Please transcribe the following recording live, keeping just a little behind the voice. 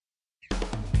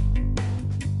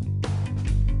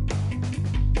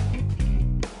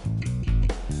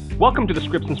Welcome to the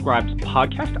Scripts and Scribes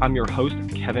podcast. I'm your host,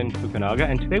 Kevin Fukunaga,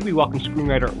 and today we welcome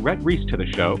screenwriter Rhett Reese to the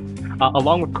show.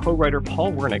 Along with co-writer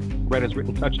Paul Wernick, Rhett has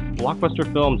written such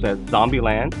blockbuster films as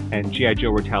Zombieland and G.I.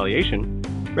 Joe Retaliation.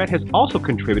 Rhett has also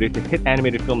contributed to hit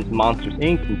animated films Monsters,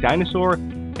 Inc. and Dinosaur,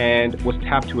 and was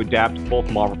tapped to adapt both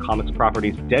Marvel Comics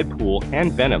properties Deadpool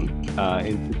and Venom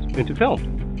into film.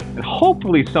 And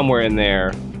hopefully somewhere in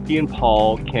there, he and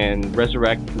Paul can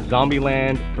resurrect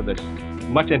Zombieland for this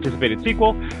much-anticipated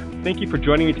sequel. Thank you for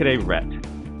joining me today, Rhett.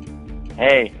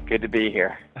 Hey, good to be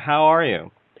here. How are you?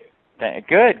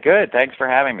 Good. Thanks for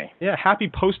having me. Yeah, happy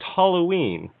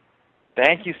post-Halloween.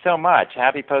 Thank you so much.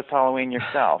 Happy post-Halloween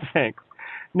yourself. Thanks.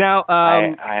 Now,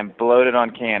 I am bloated on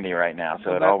candy right now,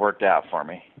 so it all worked out for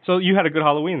me. So you had a good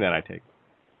Halloween then, I take.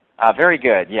 Very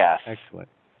good, yes. Excellent.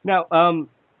 Now, why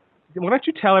don't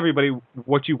you tell everybody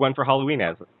what you went for Halloween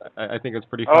as? I think it's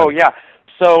pretty fun. Oh, yeah.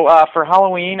 So for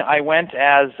Halloween, I went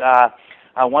as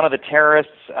one of the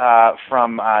terrorists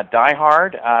from Die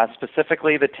Hard,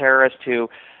 specifically the terrorist who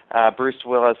Bruce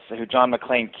Willis, who John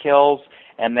McClane kills,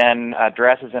 and then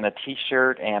dresses in a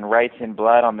T-shirt and writes in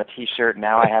blood on the T-shirt,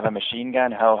 "Now I have a machine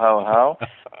gun, ho, ho,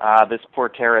 ho." This poor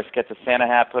terrorist gets a Santa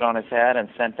hat put on his head and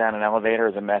sent down an elevator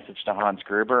as a message to Hans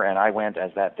Gruber, and I went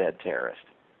as that dead terrorist.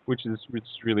 Which is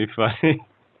really funny.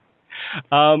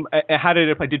 How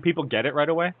did people get it right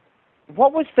away?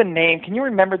 What was the name? Can you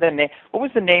remember the name? What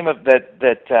was the name of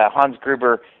that Hans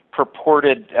Gruber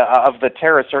purported of the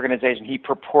terrorist organization he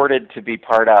purported to be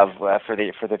part of for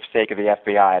the sake of the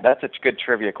FBI? That's a good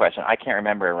trivia question. I can't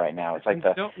remember it right now. It's like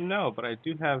I don't know, but I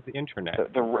do have the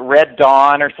internet. The Red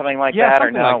Dawn or something like that,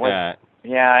 something or no? Like that.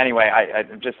 Yeah. Anyway, I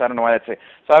don't know why that's.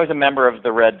 So I was a member of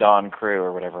the Red Dawn crew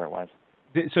or whatever it was.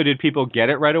 So did people get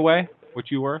it right away?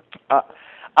 What you were?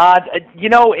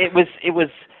 It was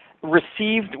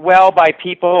received well by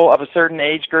people of a certain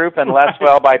age group and less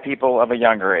well by people of a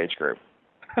younger age group.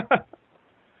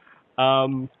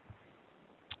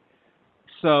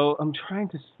 So I'm trying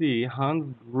to see.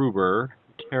 Hans Gruber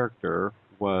character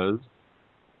was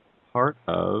part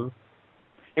of.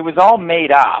 It was all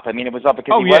made up. I mean, it was all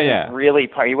because he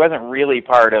wasn't really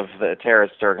part of the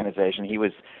terrorist organization. He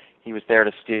was there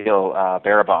to steal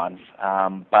bearer bonds.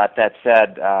 But that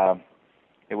said,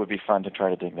 it would be fun to try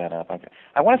to dig that up.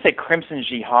 I want to say Crimson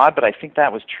Jihad, but I think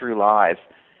that was True Lies.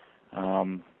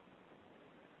 Well,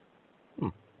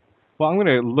 I'm going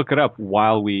to look it up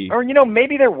while we... Or,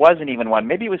 maybe there wasn't even one.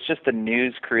 Maybe it was just the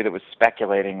news crew that was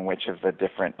speculating which of the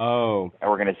different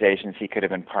organizations he could have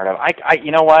been part of.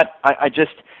 You know what? I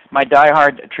just... My Die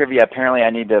Hard trivia, apparently I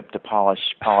need to polish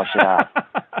it up.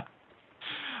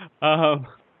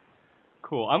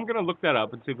 Cool. I'm going to look that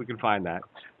up and see if we can find that.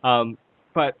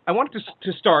 But I wanted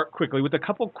to start quickly with a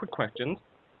couple quick questions.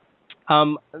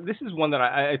 This is one that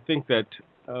I think that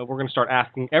we're going to start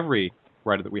asking every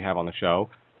writer that we have on the show,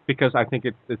 because I think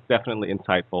it's definitely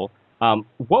insightful.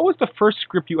 What was the first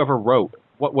script you ever wrote?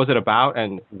 What was it about,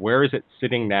 and where is it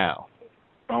sitting now?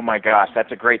 Oh my gosh,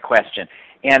 that's a great question.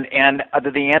 And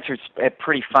the answer is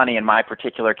pretty funny in my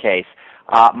particular case.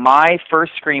 My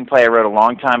first screenplay I wrote a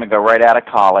long time ago, right out of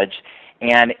college,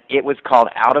 and it was called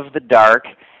Out of the Dark,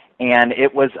 and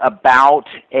it was about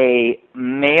a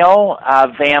male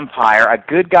vampire, a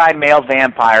good guy male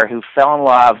vampire who fell in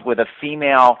love with a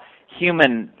female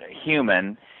human,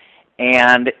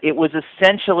 and it was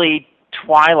essentially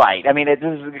Twilight. I mean, this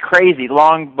is crazy,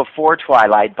 long before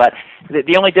Twilight, but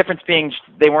the only difference being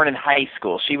they weren't in high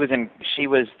school. They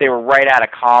were right out of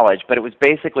college, but it was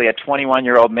basically a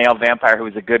 21-year-old male vampire who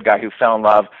was a good guy who fell in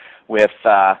love with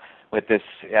this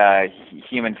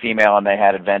human female, and they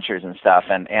had adventures and stuff.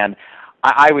 And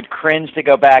I would cringe to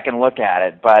go back and look at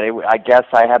it, but I guess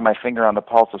I had my finger on the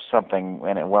pulse of something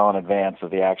well in advance of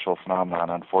the actual phenomenon.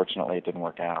 Unfortunately, it didn't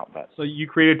work out. But so you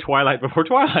created Twilight before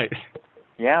Twilight?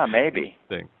 Yeah, maybe.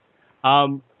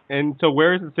 And so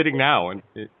where is it sitting now?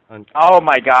 Oh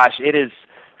my gosh, it is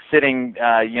sitting,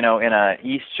 in a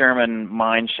East German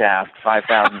mine shaft,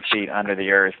 5,000 feet under the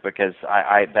earth, because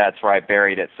that's where I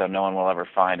buried it, so no one will ever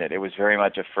find it. It was very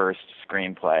much a first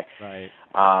screenplay. Right.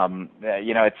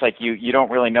 It's like you don't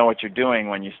really know what you're doing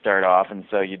when you start off, and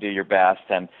so you do your best.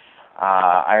 And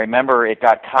I remember it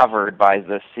got covered by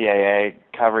the CIA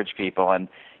coverage people, and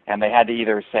they had to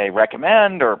either say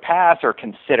recommend or pass or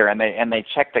consider, and they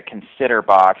checked the consider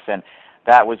box, and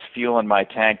that was fuel in my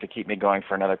tank to keep me going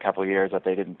for another couple of years. That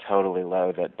they didn't totally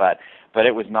loathe it, but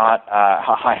it was not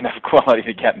high enough quality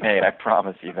to get made. I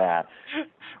promise you that.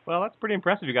 Well, that's pretty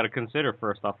impressive. You got to consider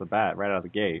first off the bat, right out of the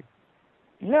gate.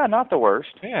 Yeah, not the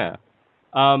worst. Yeah.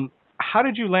 How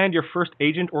did you land your first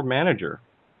agent or manager?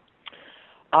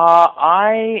 When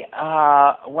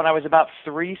I was about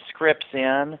 3 scripts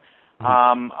in,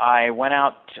 I went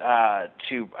out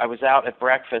I was out at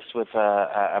breakfast with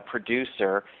a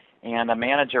producer, and a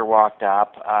manager walked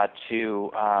up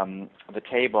to the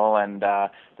table, and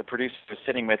the producer was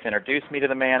sitting with introduced me to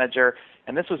the manager.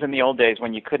 And this was in the old days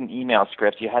when you couldn't email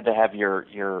scripts. You had to have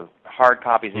your hard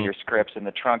copies of your scripts in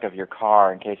the trunk of your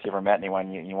car in case you ever met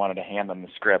anyone you wanted to hand them the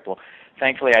script. Well,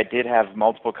 thankfully I did have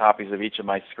multiple copies of each of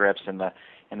my scripts in the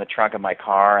trunk of my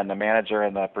car, and the manager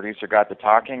and the producer got to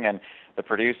talking, and the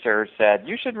producer said,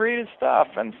 "You should read his stuff."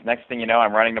 And next thing you know,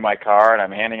 I'm running to my car and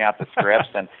I'm handing out the scripts,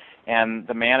 and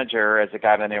the manager is a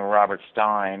guy by the name of Robert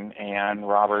Stein, and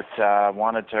Robert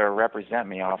wanted to represent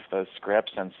me off those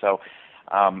scripts, and so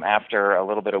after a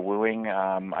little bit of wooing,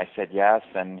 I said yes,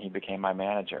 and he became my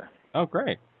manager. Oh,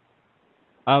 great.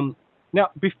 Now,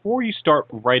 before you start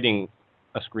writing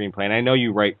a screenplay, and I know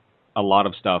you write a lot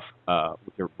of stuff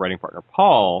with your writing partner,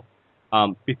 Paul,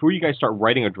 before you guys start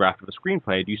writing a draft of a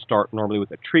screenplay, do you start normally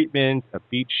with a treatment, a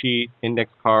beat sheet,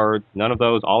 index cards, none of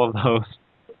those, all of those?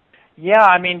 Yeah,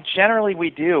 I mean, generally we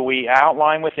do. We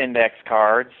outline with index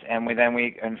cards, and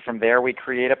from there we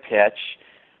create a pitch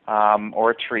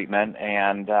or a treatment,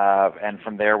 and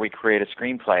from there we create a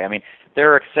screenplay. I mean,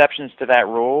 there are exceptions to that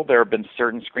rule. There have been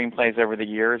certain screenplays over the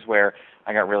years where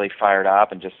I got really fired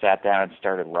up and just sat down and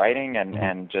started writing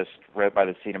and just wrote by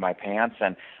the seat of my pants,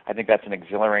 and I think that's an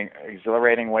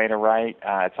exhilarating way to write.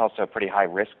 It's also a pretty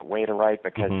high-risk way to write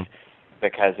because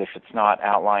if it's not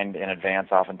outlined in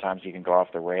advance, oftentimes you can go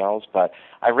off the rails. But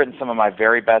I've written some of my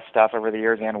very best stuff over the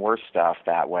years and worst stuff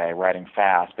that way, writing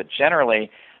fast. But generally,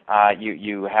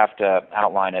 you have to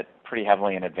outline it pretty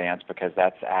heavily in advance because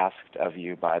that's asked of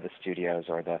you by the studios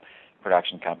or the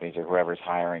production companies or whoever's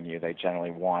hiring you. They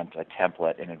generally want a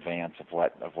template in advance of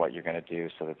what you're going to do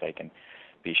so that they can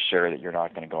be sure that you're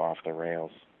not going to go off the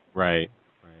rails. Right.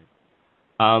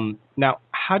 Now,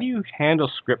 how do you handle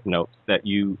script notes that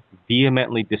you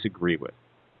vehemently disagree with?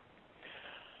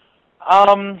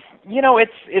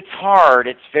 It's hard.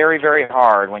 It's very, very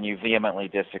hard when you vehemently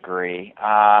disagree.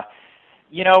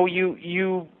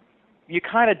 You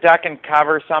kind of duck and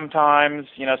cover sometimes.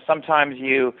 Sometimes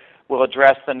you will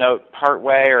address the note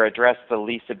partway or address the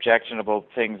least objectionable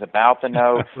things about the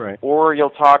note, right. Or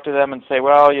you'll talk to them and say,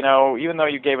 well, even though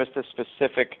you gave us this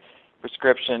specific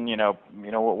prescription,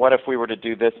 what if we were to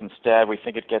do this instead? We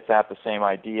think it gets at the same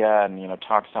idea, and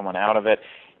talk someone out of it.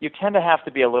 You tend to have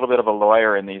to be a little bit of a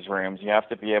lawyer in these rooms. You have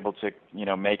to be able to,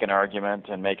 make an argument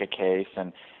and make a case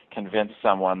and convince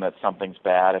someone that something's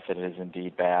bad if it is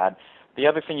indeed bad. The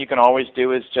other thing you can always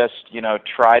do is just,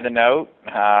 try the note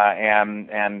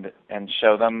and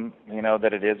show them,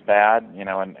 that it is bad,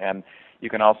 and you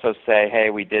can also say, hey,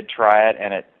 we did try it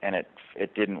and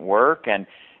it didn't work, and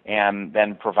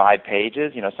then provide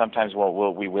pages. Sometimes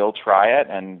we will try it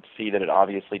and see that it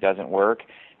obviously doesn't work,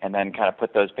 and then kind of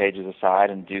put those pages aside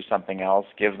and do something else,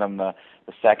 give them the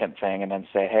second thing, and then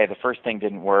say, hey, the first thing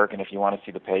didn't work, and if you want to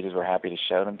see the pages, we're happy to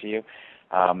show them to you.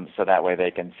 So that way they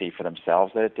can see for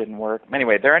themselves that it didn't work.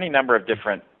 Anyway, there are any number of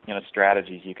different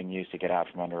strategies you can use to get out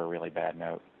from under a really bad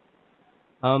note.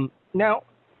 Now,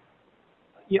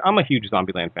 I'm a huge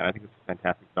Zombieland fan. I think it's a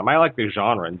fantastic film. I like the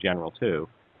genre in general, too.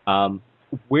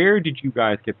 Where did you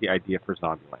guys get the idea for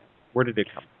Zombieland? Where did it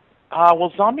come from?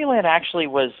 Well, Zombieland actually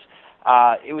was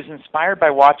it was inspired by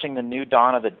watching the new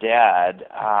Dawn of the Dead.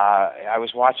 I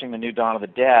was watching the new Dawn of the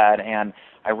Dead, and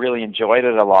I really enjoyed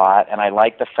it a lot, and I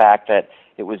liked the fact that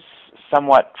it was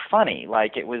somewhat funny.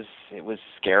 Like, it was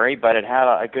scary, but it had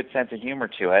a good sense of humor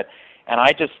to it. And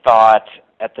I just thought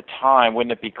at the time,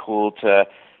 wouldn't it be cool to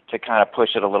kind of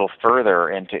push it a little further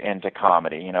into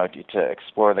comedy, to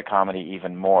explore the comedy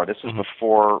even more. This was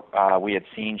before we had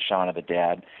seen Shaun of the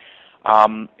Dead.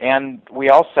 And we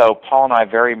also, Paul and I,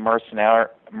 very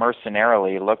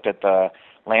mercenarily looked at the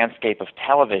landscape of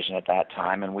television at that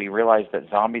time, and we realized that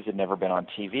zombies had never been on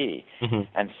TV.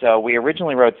 And so we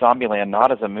originally wrote Zombieland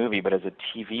not as a movie, but as a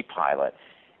TV pilot.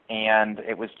 And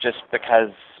it was just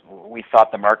because we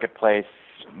thought the marketplace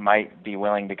might be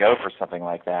willing to go for something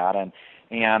like that.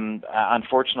 And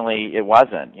unfortunately, it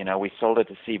wasn't. We sold it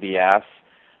to CBS.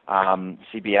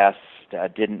 CBS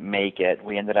didn't make it.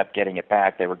 We ended up getting it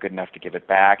back. They were good enough to give it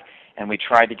back. And we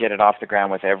tried to get it off the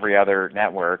ground with every other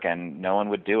network, and no one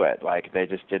would do it. Like, they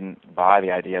just didn't buy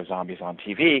the idea of zombies on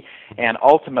TV. And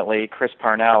ultimately, Chris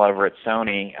Parnell over at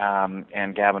Sony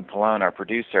and Gavin Pallone, our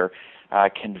producer,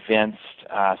 convinced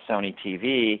Sony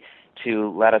TV to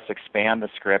let us expand the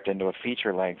script into a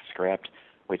feature-length script,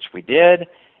 which we did.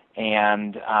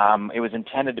 And it was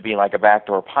intended to be like a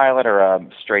backdoor pilot or a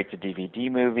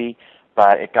straight-to-DVD movie,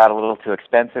 but it got a little too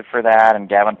expensive for that, and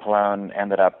Gavin Pallone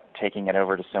ended up taking it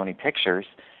over to Sony Pictures,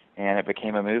 and it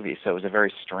became a movie. So it was a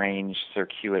very strange,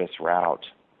 circuitous route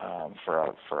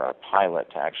for a pilot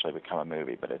to actually become a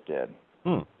movie, but it did.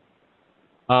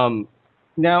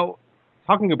 Now,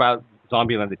 talking about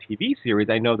Zombieland, the TV series,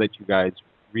 I know that you guys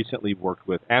recently worked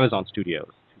with Amazon Studios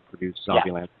to produce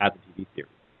Zombieland as a TV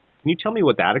series. Can you tell me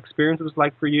what that experience was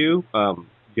like for you,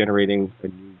 generating a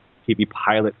new TV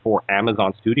pilot for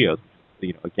Amazon Studios?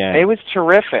 You know, again, it was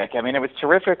terrific. I mean, it was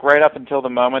terrific right up until the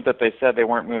moment that they said they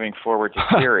weren't moving forward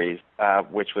to series,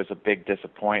 which was a big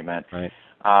disappointment. Right.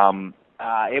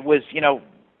 It was, you know,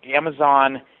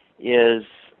 Amazon is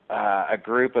a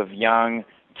group of young,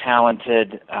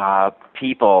 talented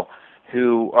people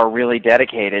who are really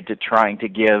dedicated to trying to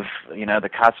give, you know, the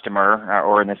customer,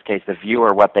 or in this case the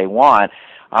viewer, what they want.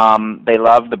 They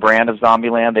love the brand of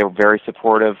Zombieland. They were very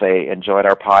supportive. They enjoyed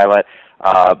our pilot.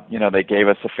 You know, they gave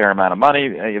us a fair amount of money.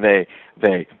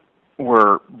 They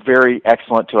were very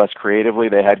excellent to us creatively.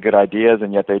 They had good ideas,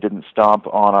 and yet they didn't stomp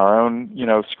on our own, you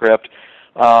know, script.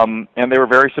 And they were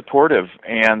very supportive,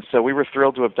 and so we were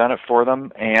thrilled to have done it for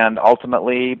them. And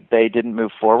ultimately, they didn't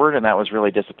move forward, and that was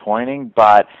really disappointing.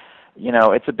 But you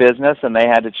know, it's a business, and they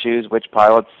had to choose which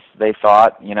pilots they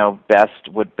thought, you know,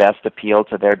 would best appeal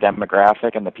to their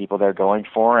demographic and the people they're going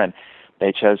for. And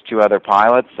they chose two other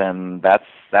pilots, and that's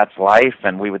life.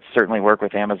 And we would certainly work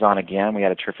with Amazon again. We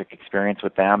had a terrific experience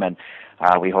with them, and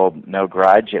we hold no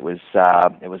grudge. It was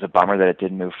a bummer that it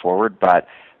didn't move forward, but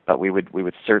we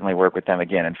would certainly work with them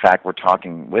again. In fact, we're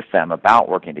talking with them about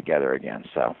working together again.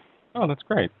 So. Oh, that's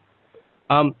great.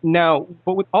 Now,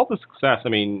 but with all the success, I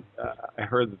mean, I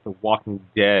heard that the Walking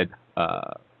Dead,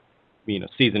 you know,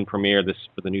 season premiere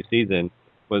for the new season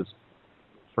was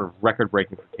sort of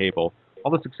record-breaking for cable.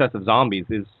 All the success of Zombies,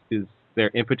 is there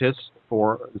impetus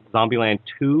for Zombieland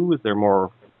 2? Is there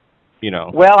more, you know?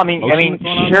 Well, I mean,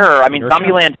 sure. I mean,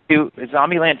 Zombieland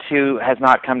 2 has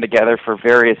not come together for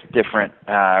various different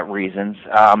reasons.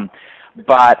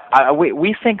 But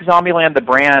we think Zombieland, the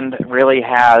brand, really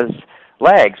has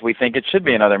legs. We think it should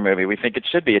be another movie. We think it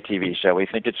should be a TV show. We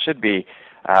think it should be,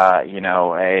 you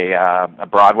know, a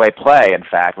Broadway play. In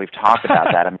fact, we've talked about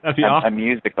that. A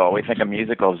musical. We think a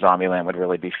musical of Zombieland would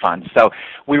really be fun. So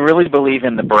we really believe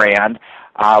in the brand.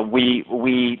 We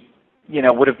you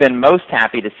know, would have been most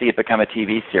happy to see it become a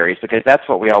TV series because that's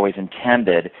what we always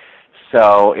intended.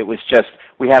 So it was just,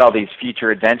 we had all these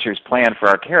future adventures planned for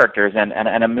our characters, and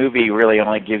a movie really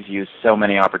only gives you so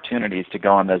many opportunities to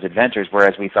go on those adventures,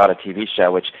 whereas we thought a TV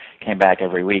show, which came back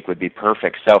every week, would be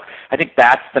perfect. So I think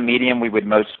that's the medium we would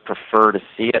most prefer to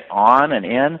see it on and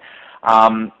in.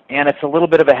 And it's a little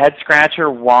bit of a head-scratcher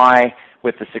why,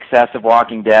 with the success of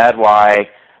Walking Dead, why,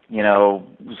 you know,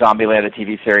 Zombieland, the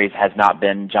TV series, has not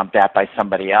been jumped at by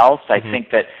somebody else. I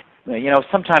think that, you know,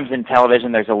 sometimes in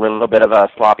television there's a little bit of a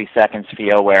sloppy seconds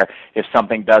feel where if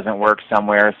something doesn't work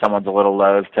somewhere, someone's a little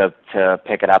loath to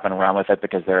pick it up and run with it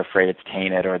because they're afraid it's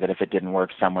tainted, or that if it didn't work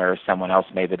somewhere, someone else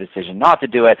made the decision not to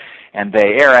do it and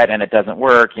they air it and it doesn't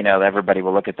work, you know, everybody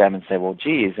will look at them and say, well,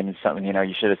 geez, and it's something, you know,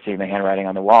 you should have seen the handwriting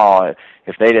on the wall.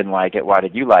 If they didn't like it, why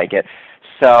did you like it?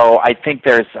 So I think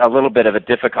there's a little bit of a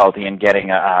difficulty in getting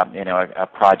a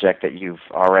project that you've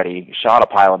already shot a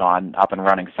pilot on up and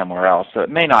running somewhere else. So it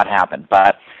may not happen,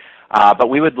 but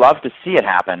we would love to see it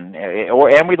happen,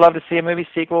 and we'd love to see a movie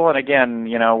sequel. And again,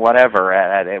 you know,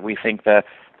 whatever. We think the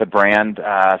brand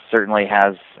certainly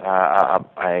has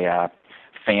a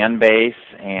fan base,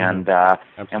 and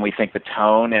we think the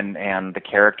tone and the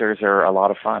characters are a lot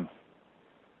of fun.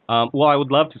 Well, I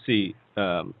would love to see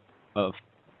a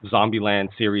Zombieland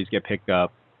series get picked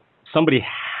up. Somebody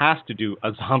has to do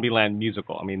a Zombieland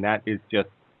musical. I mean, that is just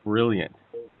brilliant.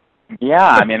 Yeah,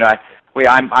 I mean,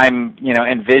 I'm you know,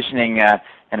 envisioning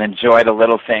an Enjoy the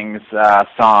Little Things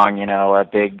song, you know, a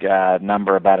big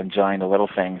number about enjoying the little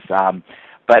things.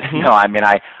 But no, I mean,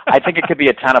 I think it could be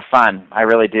a ton of fun. I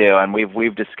really do, and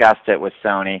we've discussed it with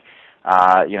Sony.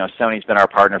 You know, Sony's been our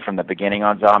partner from the beginning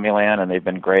on Zombieland, and they've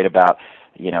been great about,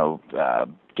 you know,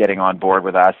 getting on board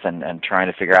with us and trying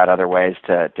to figure out other ways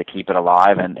to keep it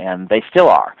alive, and they still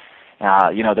are.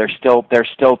 You know, they're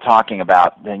still talking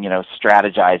about, you know,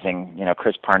 strategizing. You know,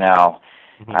 Chris Parnell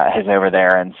is over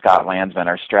there, and Scott Landsman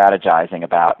are strategizing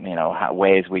about, you know,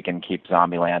 ways we can keep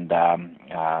Zombieland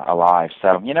alive.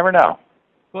 So you never know.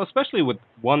 Well, especially with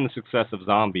the success of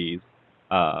Zombies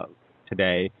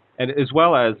today, and as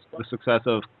well as the success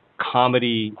of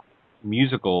comedy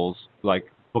musicals like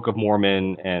Book of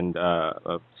Mormon and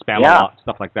Spamalot,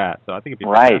 stuff like that. So I think it'd be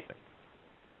fantastic.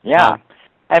 Yeah.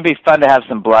 It'd be fun to have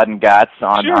some blood and guts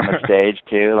on the stage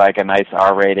too, like a nice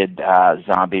R-rated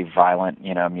zombie violent,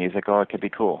 you know, musical. It could be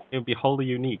cool. It would be wholly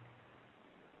unique.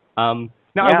 Now,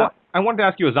 I wanted to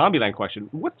ask you a Zombieland question.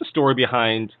 What's the story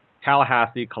behind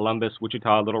Tallahassee, Columbus,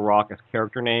 Wichita, Little Rock as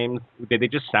character names? Did they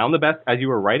just sound the best as you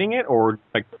were writing it, or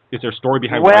like is there a story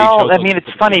behind why you chose Well, I those mean, it's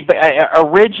specific funny, names? but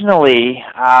originally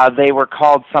they were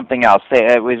called something else.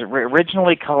 It was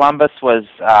originally Columbus was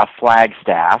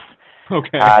Flagstaff,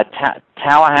 Okay.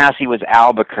 Tallahassee was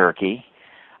Albuquerque,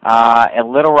 and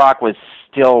Little Rock was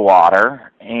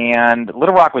Stillwater. And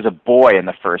Little Rock was a boy in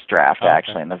the first draft, Oh, okay.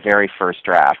 actually, in the very first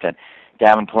draft. And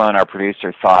Gavin Plone, our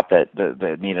producer, thought that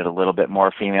needed a little bit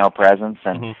more female presence,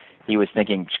 and Hmm. he was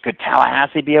thinking, could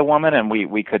Tallahassee be a woman? And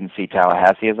we couldn't see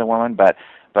Tallahassee as a woman, but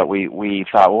we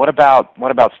thought, well,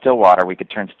 what about Stillwater? We could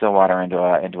turn Stillwater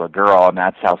into a girl, and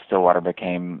that's how Stillwater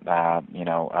became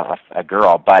a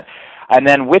girl. But and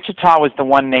then Wichita was the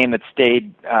one name that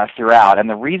stayed throughout, and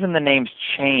the reason the names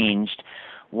changed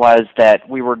was that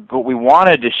we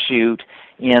wanted to shoot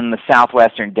in the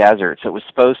southwestern desert, so it was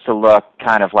supposed to look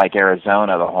kind of like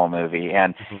Arizona, the whole movie.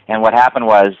 Hmm. And what happened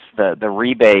was the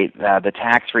rebate, the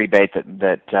tax rebate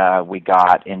that we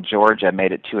got in Georgia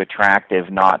made it too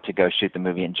attractive not to go shoot the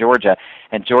movie in Georgia.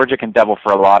 And Georgia can double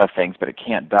for a lot of things, but it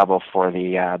can't double for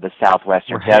the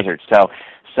southwestern Right. desert. So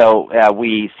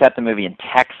we set the movie in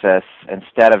Texas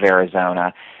instead of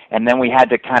Arizona, and then we had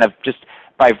to kind of just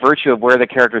by virtue of where the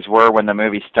characters were when the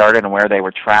movie started and where they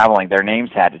were traveling, their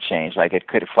names had to change. Like it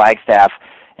could Flagstaff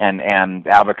and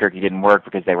Albuquerque didn't work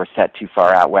because they were set too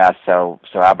far out west. So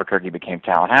Albuquerque became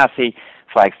Tallahassee,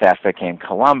 Flagstaff became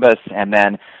Columbus, and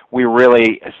then we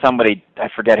really somebody I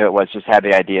forget who it was just had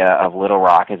the idea of Little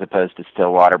Rock as opposed to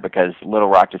Stillwater because Little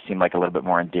Rock just seemed like a little bit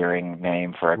more endearing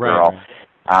name for a Right. girl.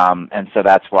 Right. And so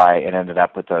that's why it ended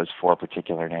up with those four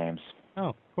particular names.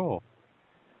 Oh, cool.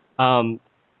 Um,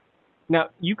 Now,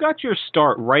 you got your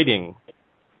start writing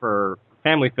for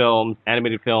family films,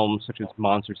 animated films such as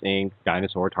Monsters Inc.,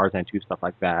 Dinosaur, Tarzan 2, stuff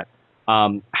like that.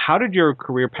 How did your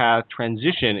career path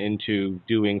transition into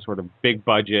doing sort of big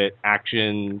budget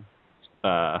action,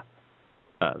 uh,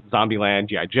 Zombieland,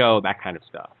 G.I. Joe, that kind of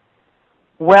stuff?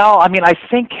 Well, I mean, I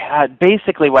think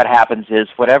basically what happens is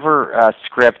whatever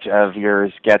script of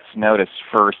yours gets noticed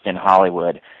first in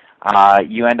Hollywood,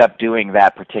 you end up doing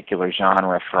that particular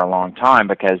genre for a long time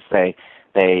because they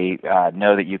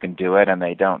know that you can do it and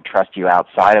they don't trust you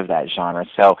outside of that genre.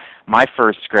 So my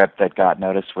first script that got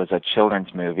noticed was a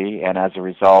children's movie, and as a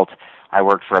result, I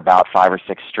worked for about 5 or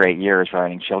 6 straight years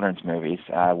writing children's movies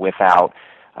without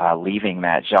leaving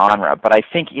that genre. But I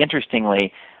think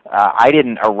interestingly, I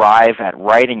didn't arrive at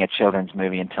writing a children's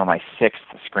movie until my 6th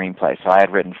screenplay. So I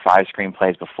had written 5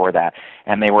 screenplays before that,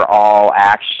 and they were all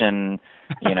action.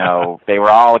 They were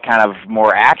all kind of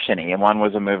more actiony. And one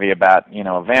was a movie about,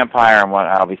 a vampire, and one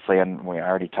obviously, and we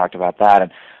already talked about that.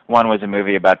 And one was a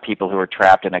movie about people who were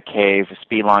trapped in a cave,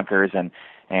 speedlunkers, and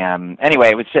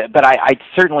anyway, it was. But I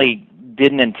certainly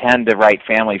didn't intend to write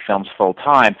family films full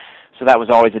time. So that was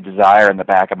always a desire in the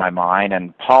back of my mind.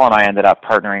 And Paul and I ended up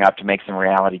partnering up to make some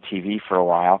reality TV for a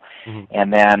while. Hmm.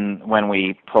 And then when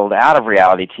we pulled out of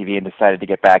reality TV and decided to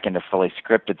get back into fully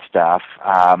scripted stuff,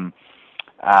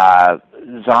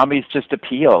 zombies just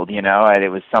appealed, and it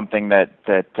was something that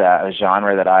a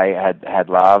genre that I had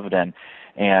loved and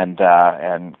kind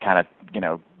of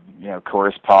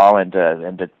coerced Paul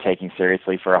into taking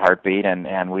seriously for a heartbeat,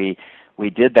 and we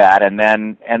did that, and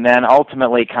then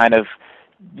ultimately kind of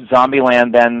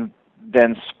Zombieland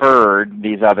then spurred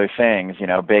these other things,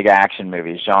 big action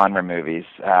movies, genre movies,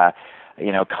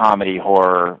 comedy,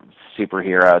 horror,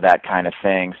 superhero, that kind of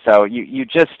thing. So you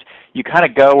kind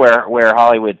of go where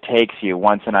Hollywood takes you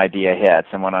once an idea hits,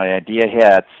 and when an idea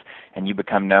hits and you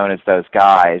become known as those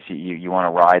guys, you want to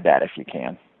ride that if you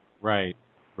can. Right,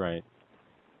 right.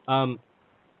 Um,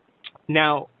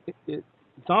 Now,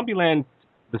 Zombieland,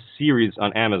 the series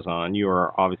on Amazon, you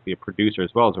are obviously a producer as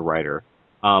well as a writer.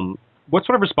 What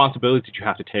sort of responsibilities did you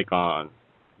have to take on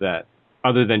that,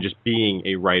 other than just being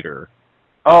a writer?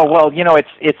 Oh well,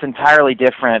 it's entirely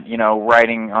different,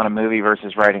 writing on a movie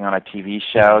versus writing on a TV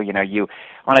show. You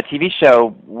on a TV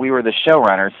show, we were the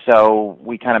showrunners, so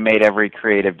we kind of made every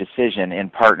creative decision in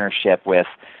partnership with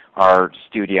our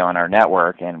studio and our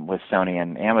network and with Sony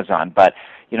and Amazon. But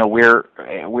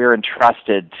we're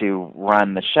entrusted to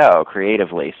run the show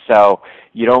creatively. So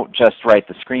you don't just write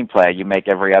the screenplay; you make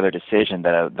every other decision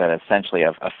that essentially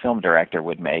a film director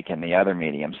would make in the other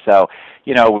medium. So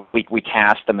we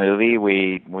cast the movie.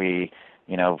 We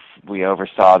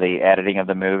oversaw the editing of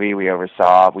the movie. We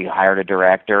hired a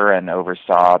director and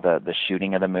oversaw the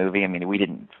shooting of the movie. I mean, we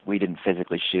didn't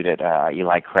physically shoot it.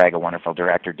 Eli Craig, a wonderful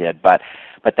director, did. But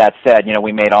that said,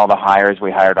 we made all the hires.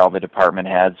 We hired all the department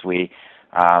heads. We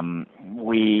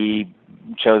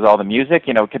chose all the music.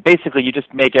 Basically you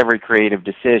just make every creative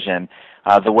decision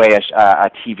the way a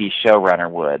TV showrunner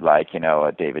would, like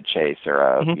a David Chase or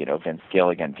a Vince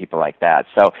Gilligan, people like that.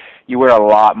 So you wear a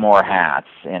lot more hats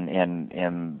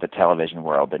in the television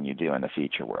world than you do in the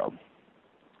feature world.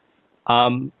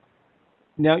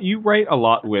 Now you write a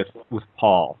lot with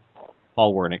Paul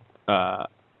Wernick.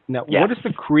 Now, Yes. What is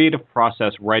the creative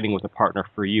process writing with a partner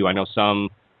for you? I know some,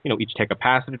 each take a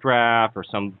pass at a draft, or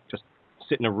some just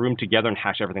sit in a room together and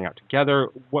hash everything out together.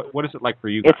 What is it like for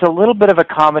you guys? It's a little bit of a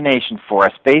combination for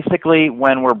us. Basically,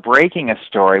 when we're breaking a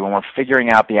story, when we're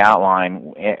figuring out the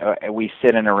outline, we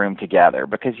sit in a room together,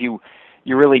 because you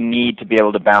really need to be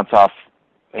able to bounce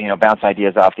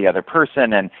ideas off the other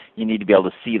person, and you need to be able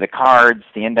to see the cards,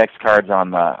 the index cards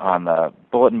on the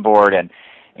bulletin board,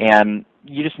 and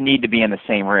you just need to be in the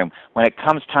same room. When it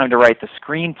comes time to write the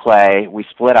screenplay, we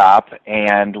split up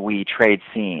and we trade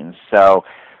scenes. So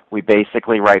we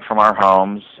basically write from our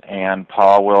homes, and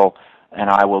Paul and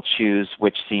I will choose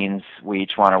which scenes we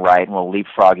each want to write, and we'll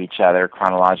leapfrog each other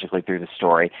chronologically through the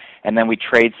story. And then we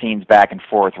trade scenes back and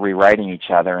forth, rewriting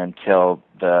each other until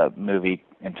the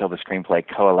screenplay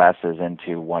coalesces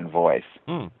into one voice.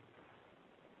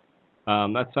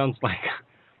 That sounds like,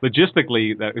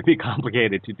 logistically, that would be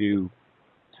complicated to do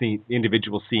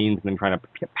individual scenes and then trying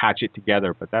to patch it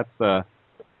together, but that's...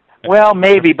 Well,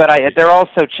 maybe, but there are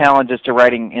also challenges to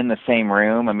writing in the same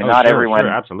room. I mean, not everyone... Sure,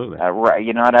 absolutely.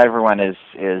 Not everyone is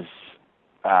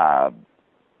I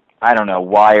don't know,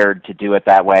 wired to do it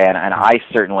that way, and I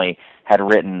certainly had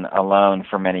written alone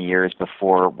for many years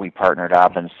before we partnered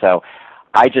up, and so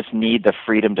I just need the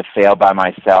freedom to fail by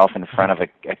myself in front of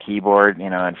a keyboard,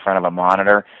 in front of a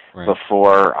monitor, right,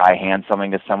 before I hand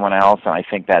something to someone else. And I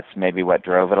think that's maybe what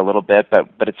drove it a little bit, but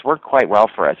it's worked quite well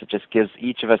for us. It just gives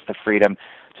each of us the freedom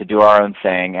to do our own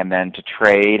thing, and then to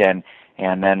trade, and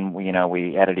then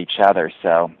we edit each other.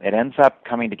 So it ends up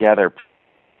coming together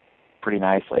pretty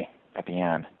nicely at the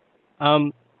end.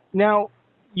 Now,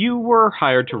 you were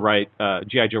hired to write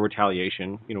G.I. Joe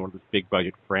Retaliation, one of those big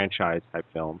budget franchise type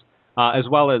films, as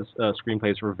well as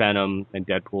screenplays for Venom and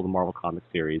Deadpool, the Marvel Comics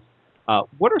series.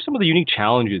 What are some of the unique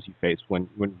challenges you face when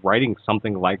writing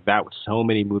something like that with so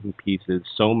many moving pieces,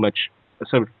 so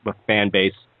of a fan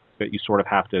base that you sort of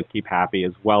have to keep happy,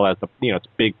 as well as it's a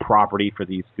big property for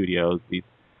these studios?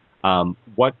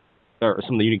 What are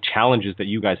some of the unique challenges that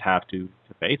you guys have to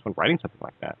face when writing something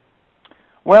like that?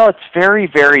 Well, it's very,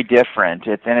 very different,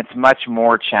 and it's much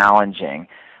more challenging.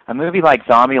 A movie like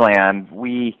Zombieland,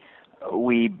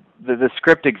 the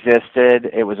script existed.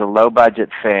 It was a low-budget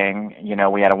thing.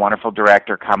 We had a wonderful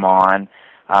director come on.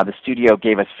 The studio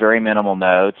gave us very minimal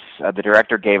notes. The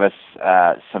director gave us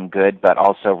some good but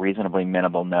also reasonably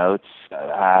minimal notes,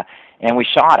 and we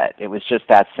shot it. It was just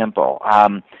that simple.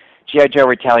 G.I. Joe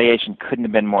Retaliation couldn't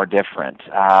have been more different.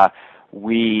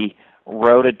 We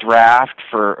wrote a draft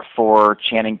for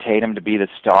Channing Tatum to be the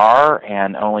star,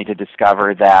 and only to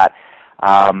discover that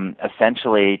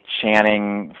essentially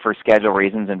Channing, for schedule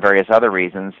reasons and various other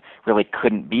reasons, really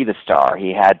couldn't be the star.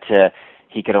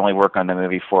 He could only work on the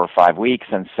movie 4 or 5 weeks,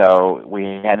 and so we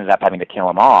ended up having to kill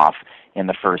him off in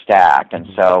the first act. And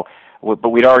so, but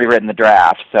we'd already written the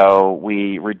draft, so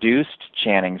we reduced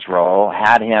Channing's role,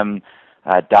 had him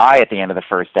die at the end of the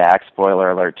first act.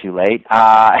 Spoiler alert, too late.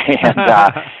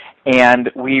 And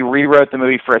we rewrote the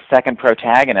movie for a second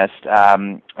protagonist,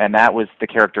 and that was the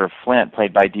character of Flint,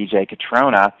 played by DJ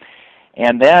Catrona.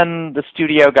 And then the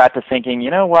studio got to thinking,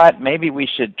 what, maybe we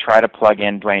should try to plug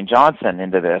in Dwayne Johnson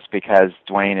into this, because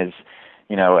Dwayne is,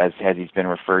 as he's been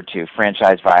referred to,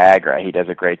 franchise Viagra. He does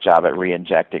a great job at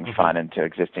re-injecting fun into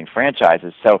existing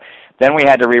franchises. So then we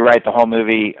had to rewrite the whole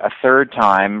movie a third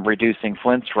time, reducing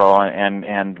Flint's role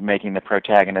and making the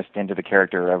protagonist into the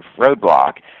character of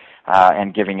Roadblock,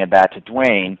 and giving that to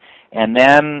Dwayne. And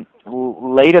then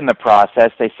late in the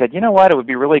process, they said, what, it would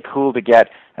be really cool to get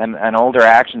an older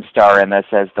action star in this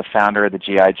as the founder of the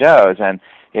G.I. Joes, and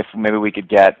if maybe we could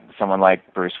get someone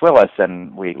like Bruce Willis.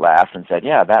 And we laughed and said,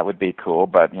 yeah, that would be cool,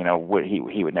 but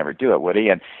he would never do it, would he?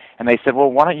 And they said,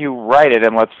 well, why don't you write it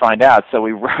and let's find out. So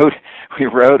we wrote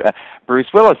Bruce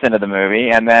Willis into the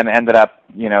movie, and then ended up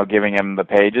giving him the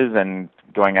pages and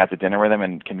going out to dinner with him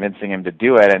and convincing him to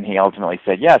do it, and he ultimately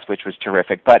said yes, which was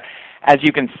terrific. But as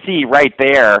you can see right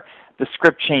there, the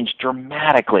script changed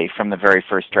dramatically from the very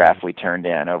first draft we turned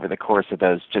in over the course of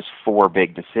those just 4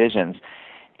 big decisions.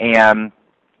 And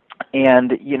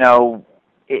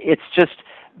it's just,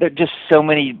 there are just so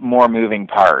many more moving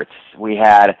parts. We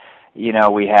had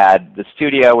the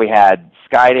studio, we had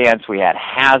Skydance, we had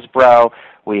Hasbro,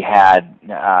 we had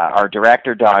our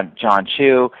director John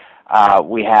Chu.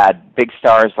 We had big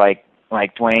stars like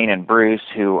like Dwayne and Bruce,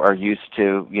 who are used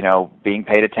to, being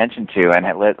paid attention to and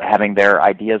having their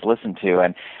ideas listened to,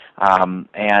 and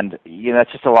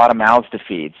it's just a lot of mouths to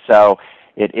feed. So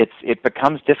it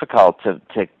becomes difficult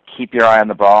to keep your eye on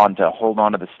the ball and to hold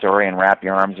on to the story and wrap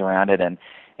your arms around it and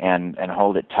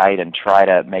hold it tight and try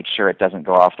to make sure it doesn't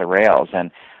go off the rails.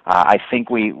 And I think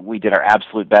we did our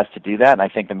absolute best to do that, and I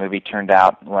think the movie turned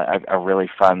out a really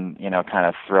fun, kind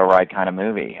of thrill ride kind of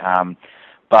movie.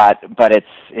 But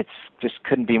it's just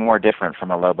couldn't be more different from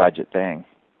a low budget thing.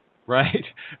 Right,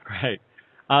 right.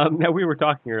 Now we were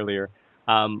talking earlier.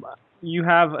 You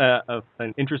have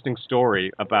an interesting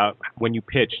story about when you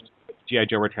pitched G.I.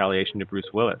 Joe Retaliation to Bruce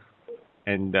Willis,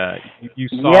 and you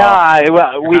saw. Yeah,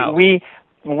 well,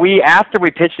 we after we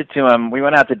pitched it to him, we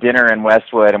went out to dinner in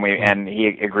Westwood, and he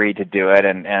agreed to do it,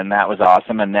 and that was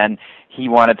awesome. And then he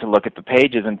wanted to look at the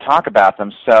pages and talk about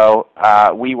them, so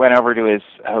we went over to his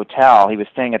hotel. He was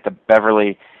staying at the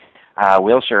Beverly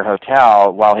Wilshire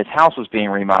Hotel while his house was being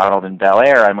remodeled in Bel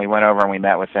Air, and we went over and we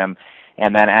met with him.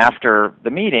 And then after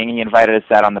the meeting, he invited us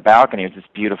out on the balcony. It was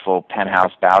this beautiful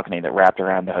penthouse balcony that wrapped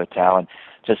around the hotel, and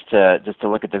just to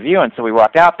look at the view. And so we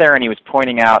walked out there, and he was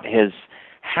pointing out his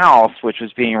house, which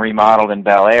was being remodeled in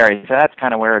Bel Air. He said, "That's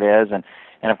kind of where it is." And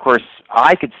of course,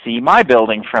 I could see my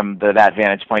building from that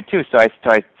vantage point too. So I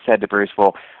said to Bruce,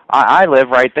 "Well, I live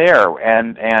right there,"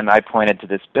 and I pointed to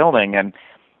this building,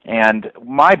 and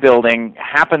my building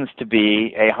happens to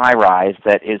be a high-rise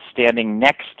that is standing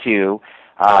next to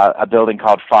a building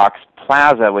called Fox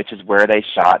Plaza, which is where they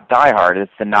shot Die Hard.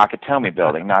 It's the Nakatomi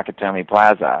building, Nakatomi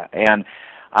Plaza, and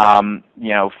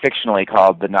fictionally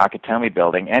called the Nakatomi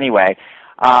building. Anyway,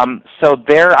 so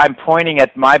there I'm pointing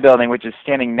at my building, which is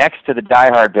standing next to the Die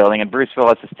Hard building, and Bruce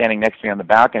Willis is standing next to me on the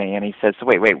balcony, and he says, "So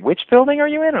wait, which building are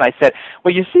you in?" And I said,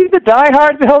 "Well, you see the Die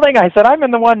Hard building?" I said, "I'm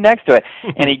in the one next to it."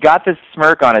 And he got this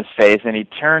smirk on his face, and he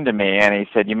turned to me, and he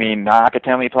said, "You mean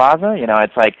Nakatomi Plaza?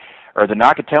 It's like, or the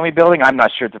Nakatomi building?" I'm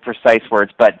not sure the precise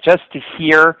words, but just to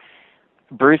hear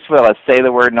Bruce Willis say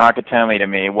the word Nakatomi to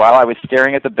me while I was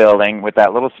staring at the building with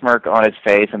that little smirk on his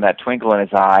face and that twinkle in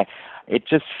his eye, it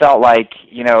just felt like,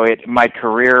 my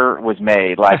career was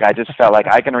made. Like, I just felt like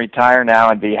I can retire now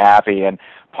and be happy. And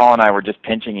Paul and I were just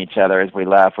pinching each other as we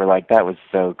left. We're like, that was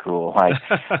so cool. Like,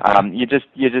 you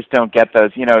just don't get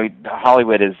those.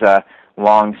 Hollywood is a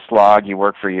long slog. You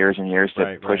work for years and years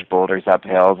to push boulders up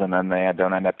hills, and then they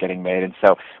don't end up getting made. And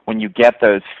so when you get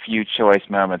those few choice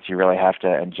moments, you really have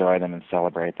to enjoy them and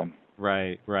celebrate them.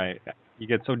 Right. You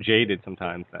get so jaded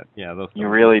sometimes that those you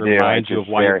really do. Remind you of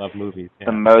why you love movies. Yeah.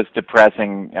 The most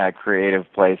depressing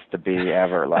creative place to be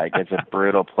ever. Like, it's a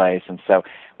brutal place, and so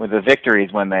with the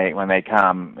victories when they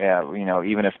come,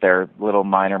 even if they're little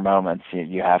minor moments,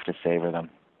 you have to savor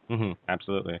them. Mm-hmm,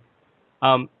 absolutely.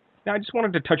 Now, I just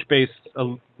wanted to touch base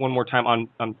one more time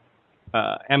on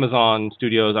Amazon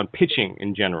Studios, on pitching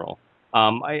in general.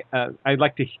 I'd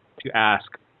like to ask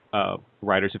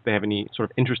writers if they have any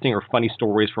sort of interesting or funny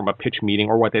stories from a pitch meeting,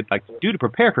 or what they'd like to do to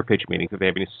prepare for pitch meetings, if they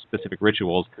have any specific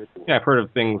rituals. I've heard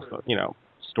of things,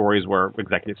 stories where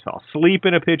executives fell asleep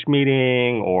in a pitch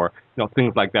meeting, or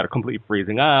things like that, are completely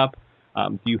freezing up.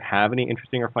 Do you have any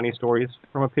interesting or funny stories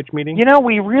from a pitch meeting?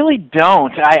 We really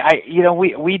don't.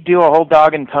 We do a whole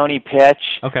dog and pony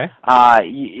pitch. Okay.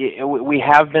 We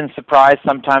have been surprised.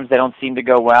 Sometimes they don't seem to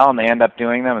go well, and they end up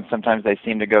doing them, and sometimes they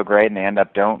seem to go great, and they end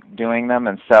up doing them.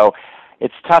 And so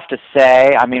it's tough to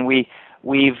say. I mean,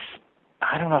 we've.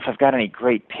 I don't know if I've got any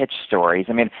great pitch stories.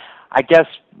 I mean, I guess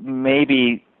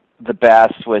maybe the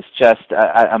best was just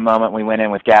a moment we went in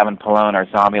with Gavin Pallone, our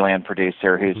Zombieland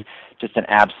producer, who's just an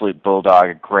absolute bulldog,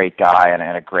 a great guy, and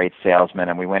a great salesman.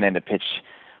 And we went in to pitch,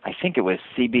 I think it was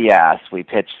CBS. We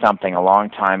pitched something a long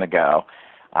time ago.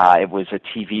 It was a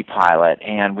TV pilot,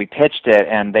 and we pitched it,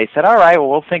 and they said, "All right,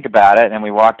 well, we'll think about it." And we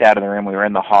walked out of the room. We were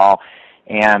in the hall,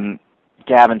 and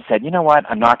Gavin said, "You know what?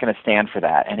 I'm not going to stand for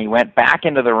that." And he went back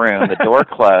into the room. The door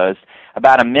closed.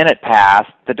 About a minute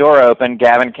passed. The door opened.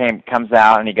 Gavin comes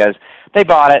out, and he goes, "They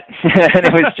bought it." And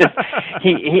it was just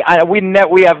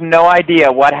we have no idea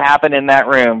what happened in that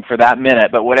room for that minute,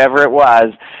 but whatever it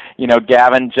was,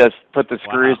 Gavin just put the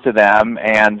screws to them,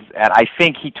 and I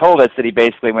think he told us that he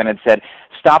basically went and said,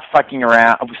 "Stop fucking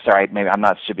around." Oh, sorry, maybe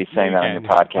should be saying that on your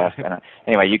podcast.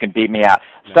 Anyway, you can beat me out.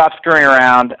 Stop screwing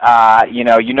around. You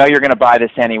know you're going to buy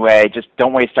this anyway. Just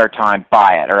don't waste our time.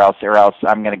 Buy it, or else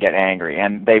I'm going to get angry.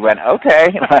 And they went, "Okay."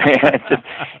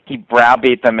 He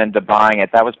browbeat them into buying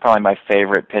it. That was probably my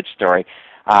favorite pitch story.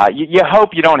 You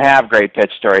hope you don't have great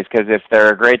pitch stories, because if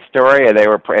they're a great story,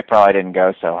 it probably didn't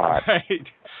go so hot. Right.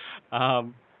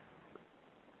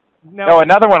 No. Oh,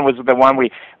 another one was the one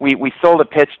we sold a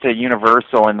pitch to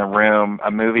Universal in the room, a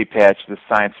movie pitch, this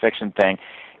science fiction thing,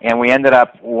 and we ended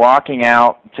up walking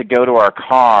out to go to our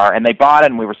car, and they bought it,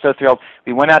 and we were so thrilled.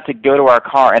 We went out to go to our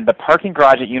car, and the parking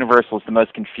garage at Universal is the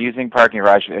most confusing parking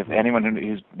garage. If anyone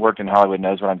who's worked in Hollywood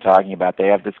knows what I'm talking about, they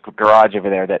have this garage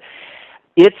over there that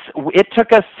it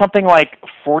took us something like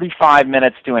 45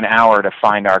 minutes to an hour to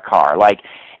find our car.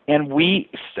 And we,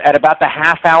 at about the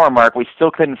half-hour mark, we still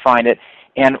couldn't find it.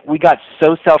 And we got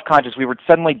so self-conscious, we were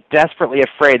suddenly desperately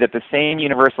afraid that the same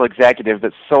Universal executive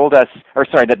that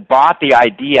that bought the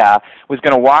idea was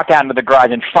going to walk out into the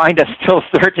garage and find us still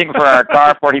searching for our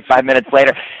car 45 minutes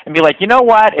later and be like, you know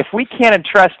what, if we can't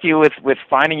entrust you with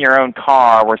finding your own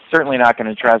car, we're certainly not going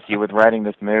to trust you with writing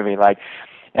this movie.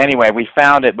 Anyway, we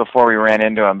found it before we ran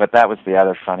into him, but that was the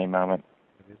other funny moment.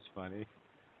 It is funny.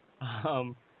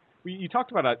 You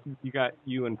talked about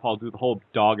you and Paul do the whole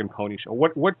dog and pony show.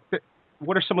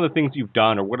 What are some of the things you've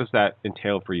done, or what does that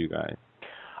entail for you guys?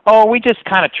 Oh, we just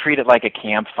kind of treat it like a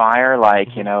campfire, like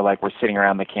we're sitting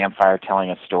around the campfire telling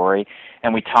a story,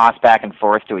 and we toss back and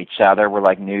forth to each other. We're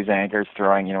like news anchors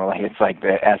throwing, it's like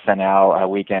the SNL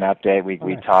Weekend Update.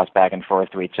 We toss back and forth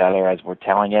to each other as we're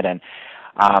telling it, and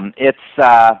it's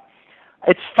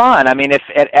fun. I mean, if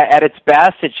at its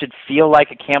best, it should feel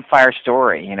like a campfire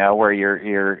story, where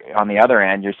you're on the other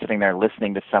end, you're sitting there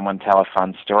listening to someone tell a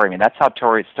fun story. I mean, that's how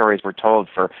stories were told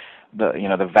for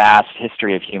the vast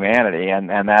history of humanity,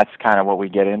 and that's kind of what we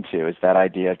get into, is that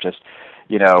idea of just,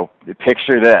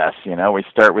 picture this. We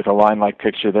start with a line like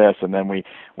 "picture this," and then we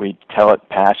tell it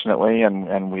passionately,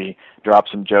 and we drop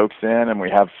some jokes in, and we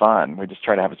have fun. We just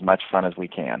try to have as much fun as we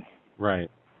can.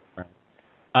 Right.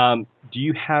 Do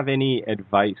you have any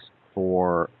advice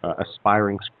for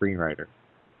aspiring screenwriter?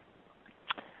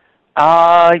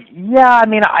 Yeah, I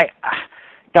mean,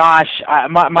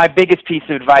 my biggest piece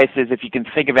of advice is, if you can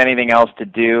think of anything else to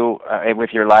do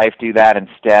with your life, do that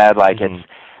instead. It's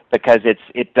because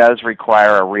it does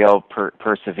require a real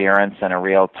perseverance and a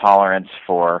real tolerance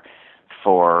for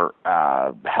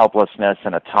helplessness,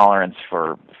 and a tolerance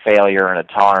for failure, and a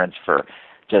tolerance for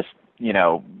just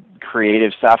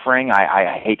creative suffering.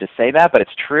 I hate to say that, but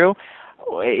it's true.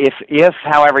 If,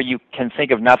 however, you can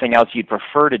think of nothing else you'd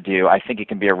prefer to do, I think it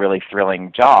can be a really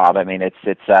thrilling job. I mean,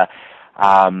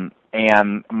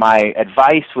 and my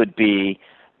advice would be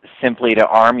simply to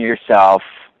arm yourself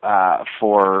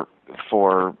for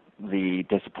the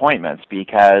disappointments,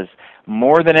 because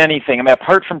more than anything, I mean,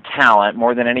 apart from talent,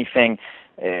 more than anything,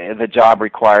 the job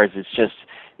requires is just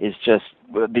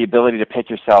the ability to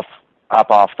pick yourself up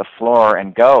off the floor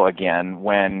and go again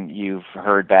when you've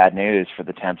heard bad news for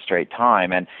the 10th straight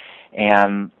time, and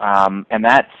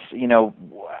that's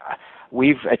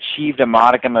we've achieved a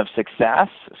modicum of success.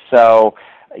 So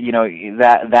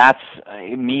that's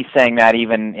me saying that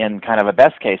even in kind of a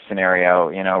best case scenario,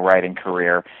 writing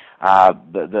career.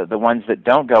 The ones that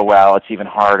don't go well, it's even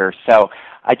harder. So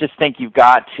I just think you've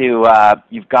got to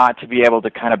be able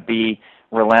to kind of be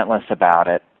relentless about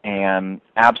it. And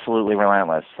absolutely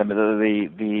relentless. I mean,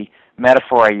 the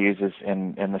metaphor I use is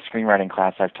in the screenwriting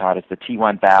class I've taught is the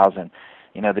T-1000.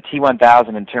 The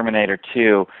T-1000 in Terminator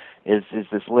 2 is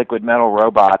this liquid metal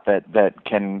robot that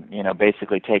can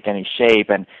basically take any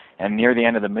shape, and near the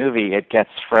end of the movie it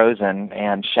gets frozen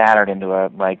and shattered into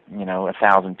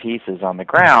 1,000 pieces on the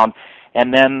ground.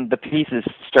 And then the pieces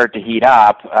start to heat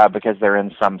up because they're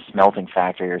in some smelting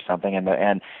factory or something,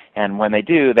 and when they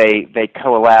do, they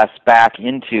coalesce back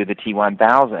into the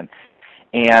T-1000.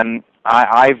 And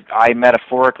I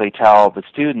metaphorically tell the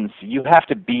students, you have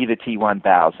to be the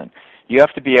T-1000. You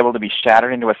have to be able to be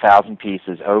shattered into 1,000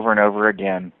 pieces over and over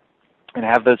again, and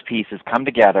have those pieces come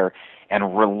together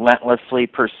and relentlessly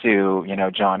pursue,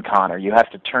 John Connor. You have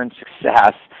to turn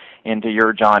success into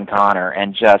your John Connor,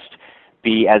 and just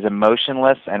be as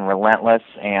emotionless and relentless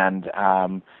and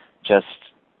I guess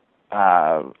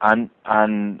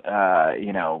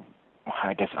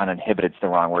uninhibited is the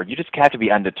wrong word. You just have to be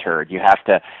undeterred. You have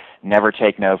to never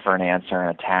take no for an answer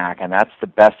and attack, and that's the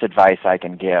best advice I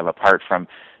can give, apart from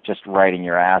just writing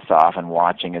your ass off and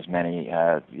watching as many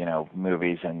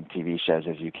movies and TV shows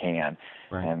as you can,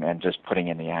 right, and just putting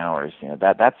in the hours.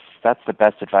 That's the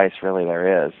best advice really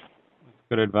there is.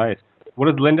 Good advice. What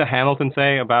does Linda Hamilton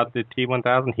say about the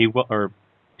T-1000?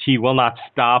 He will not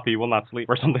stop, he will not sleep,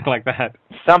 or something like that.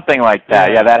 Something like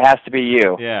that. Yeah, that has to be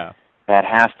you. Yeah. That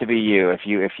has to be you. If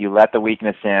you let the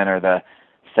weakness in, or the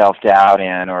self-doubt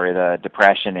in, or the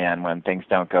depression in when things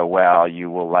don't go well, you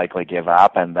will likely give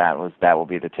up, and that will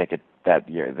be the ticket that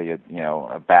you're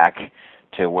back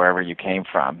to wherever you came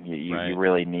from. Right. You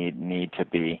really need to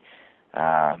be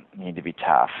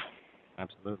tough.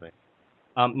 Absolutely.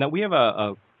 Now we have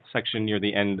a section near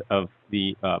the end of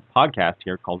the podcast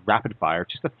here called Rapid Fire.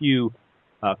 Just a few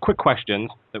quick questions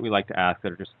that we like to ask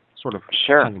that are just sort of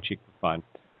tongue-in-cheek for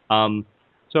fun.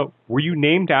 So, were you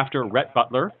named after Rhett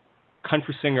Butler,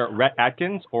 country singer Rhett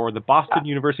Atkins, or the Boston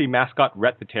University mascot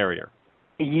Rhett the Terrier?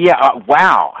 Yeah,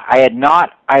 wow. I have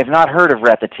not heard of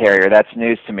Rhett the Terrier. That's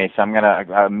news to me, so I'm going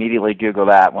to immediately Google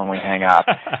that when we hang up.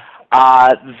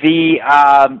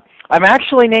 I'm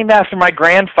actually named after my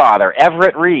grandfather,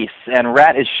 Everett Reese, and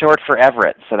Rhett is short for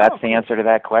Everett, so that's the answer to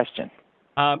that question.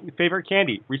 Favorite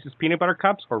candy, Reese's Peanut Butter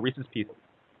Cups or Reese's Pieces?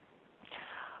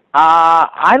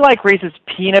 I like Reese's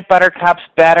Peanut Butter Cups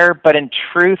better, but in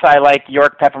truth, I like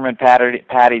York Peppermint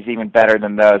Patties even better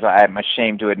than those. I'm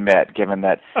ashamed to admit, given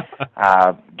that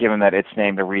it's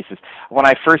named a Reese's. When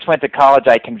I first went to college,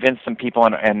 I convinced some people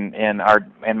in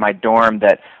my dorm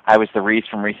that I was the Reese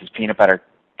from Reese's Peanut Butter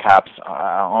Cups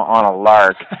on a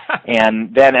lark,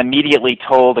 and then immediately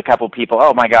told a couple people,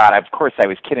 "Oh my God, of course I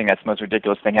was kidding. That's the most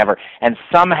ridiculous thing ever." And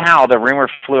somehow the rumor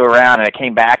flew around, and it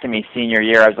came back to me senior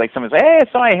year. I was like, someone said, "Hey,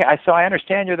 so I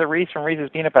understand you're the Reese from Reese's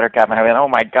Peanut Butter Cup," and I went, "Oh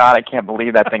my God, I can't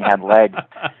believe that thing had legs."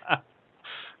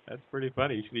 That's pretty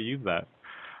funny. You should have used that.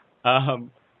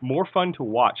 More fun to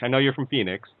watch. I know you're from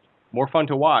Phoenix. More fun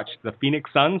to watch, the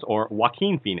Phoenix Suns or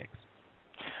Joaquin Phoenix?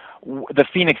 The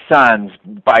Phoenix Suns,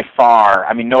 by far.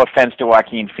 I mean, no offense to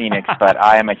Joaquin Phoenix, but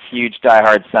I am a huge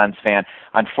diehard Suns fan.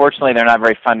 Unfortunately, they're not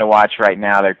very fun to watch right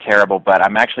now. They're terrible, but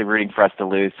I'm actually rooting for us to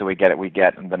lose so we get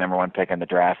the number one pick in the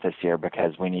draft this year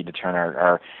because we need to turn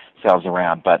ourselves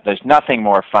around. But there's nothing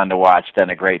more fun to watch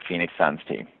than a great Phoenix Suns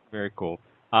team. Very cool.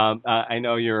 I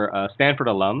know you're a Stanford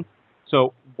alum.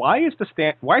 So why is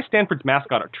Stanford's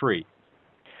mascot a tree?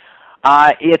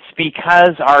 It's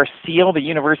because our seal, the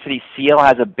university seal,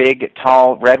 has a big,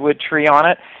 tall redwood tree on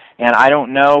it, and I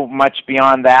don't know much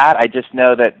beyond that. I just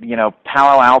know that,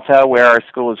 Palo Alto, where our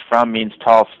school is from, means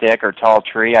tall stick or tall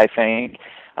tree, I think,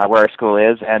 where our school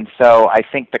is. And so I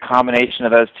think the combination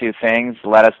of those two things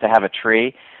led us to have a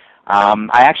tree.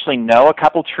 I actually know a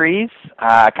couple trees,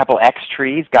 a couple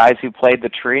ex-trees, guys who played the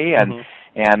tree, and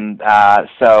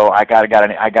so I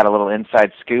got a little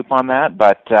inside scoop on that,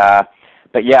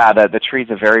 But yeah, the tree's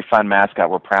a very fun mascot.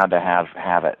 We're proud to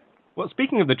have it. Well,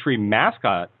 speaking of the tree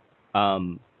mascot,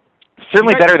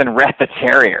 certainly better than Rhett the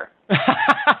Terrier.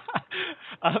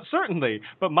 Certainly.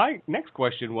 But my next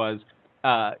question was,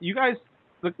 you guys,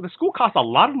 the school costs a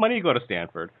lot of money to go to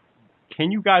Stanford. Can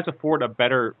you guys afford a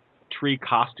better tree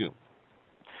costume?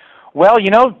 Well,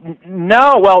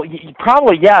 no. Well,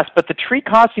 probably yes, but the tree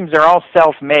costumes are all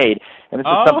self-made, and this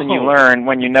is something you learn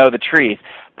when you know the trees.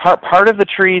 Part of the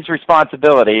tree's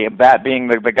responsibility, that being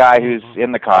the guy who's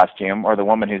in the costume or the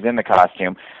woman who's in the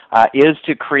costume, is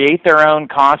to create their own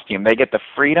costume. They get the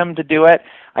freedom to do it.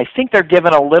 I think they're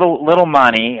given a little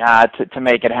money to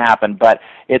make it happen, but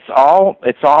it's all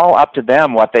up to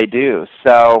them what they do.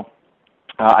 So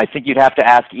I think you'd have to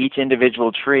ask each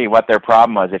individual tree what their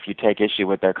problem was if you take issue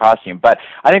with their costume. But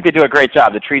I think they do a great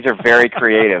job. The trees are very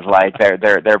creative. Like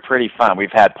they're pretty fun.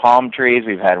 We've had palm trees,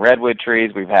 we've had redwood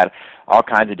trees, we've had all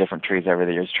kinds of different trees over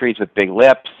the years. Trees with big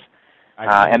lips,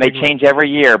 and they change every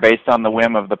year based on the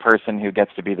whim of the person who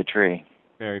gets to be the tree.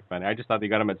 Very funny. I just thought they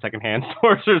got them at secondhand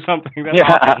stores or something. That's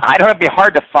awesome. I don't know. It'd be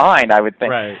hard to find, I would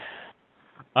think. Right.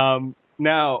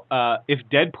 Now, if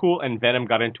Deadpool and Venom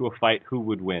got into a fight, who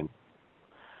would win?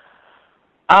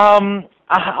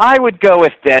 I would go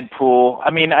with Deadpool.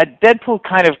 I mean, Deadpool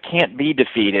kind of can't be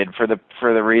defeated for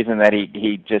the reason that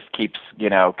he just keeps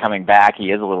coming back.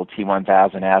 He is a little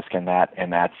T-1000-esque in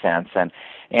that sense, and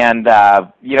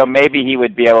maybe he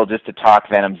would be able just to talk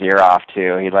Venom's ear off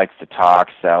too. He likes to talk,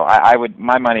 so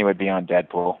my money would be on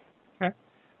Deadpool. Okay.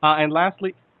 And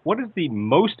lastly, what is the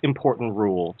most important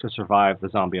rule to survive the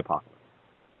zombie apocalypse?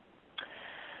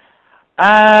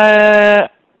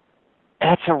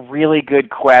 That's a really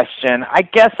good question. I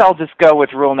guess I'll just go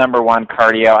with rule number 1,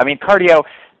 cardio. I mean, cardio,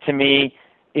 to me,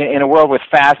 in a world with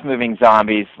fast-moving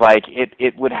zombies, like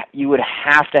you would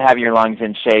have to have your lungs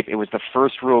in shape. It was the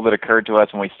first rule that occurred to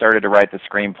us when we started to write the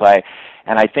screenplay,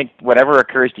 and I think whatever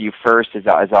occurs to you first is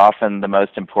often the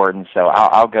most important. So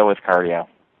I'll go with cardio.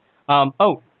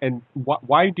 And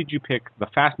why did you pick the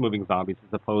fast-moving zombies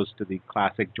as opposed to the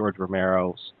classic George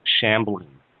Romero's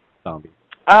shambling zombies?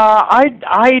 I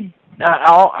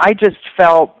just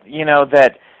felt,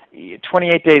 that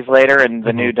 28 Days Later and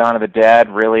the new Dawn of the Dead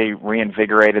really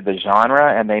reinvigorated the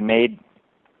genre, and they made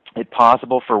it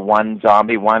possible for one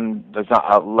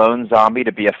lone zombie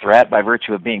to be a threat by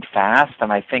virtue of being fast,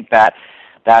 and I think that's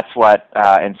what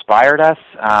inspired us.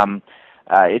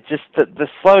 it's just the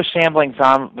slow shambling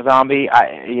zombie.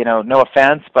 No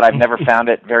offense, but I've never found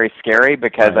it very scary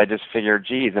because I just figure,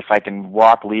 geez, if I can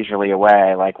walk leisurely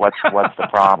away, like what's the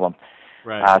problem?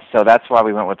 Right. So that's why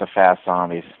we went with the fast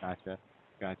zombies.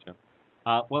 Gotcha.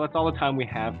 Well, that's all the time we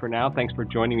have for now. Thanks for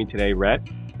joining me today, Rhett.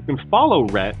 You can follow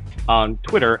Rhett on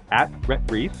Twitter at Rhett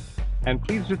Reese. And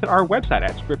please visit our website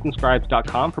at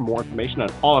scriptandscribes.com for more information on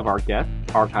all of our guests,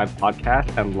 archived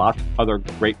podcasts, and lots of other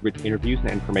great rich interviews and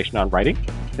information on writing.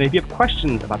 And if you have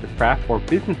questions about the craft or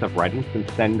business of writing, you can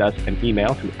send us an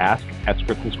email to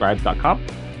ask@scriptandscribes.com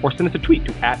or send us a tweet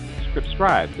to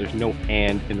 @scriptscribes. There's no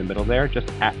and in the middle there, just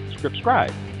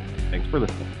 @scriptscribes. Thanks for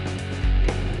listening.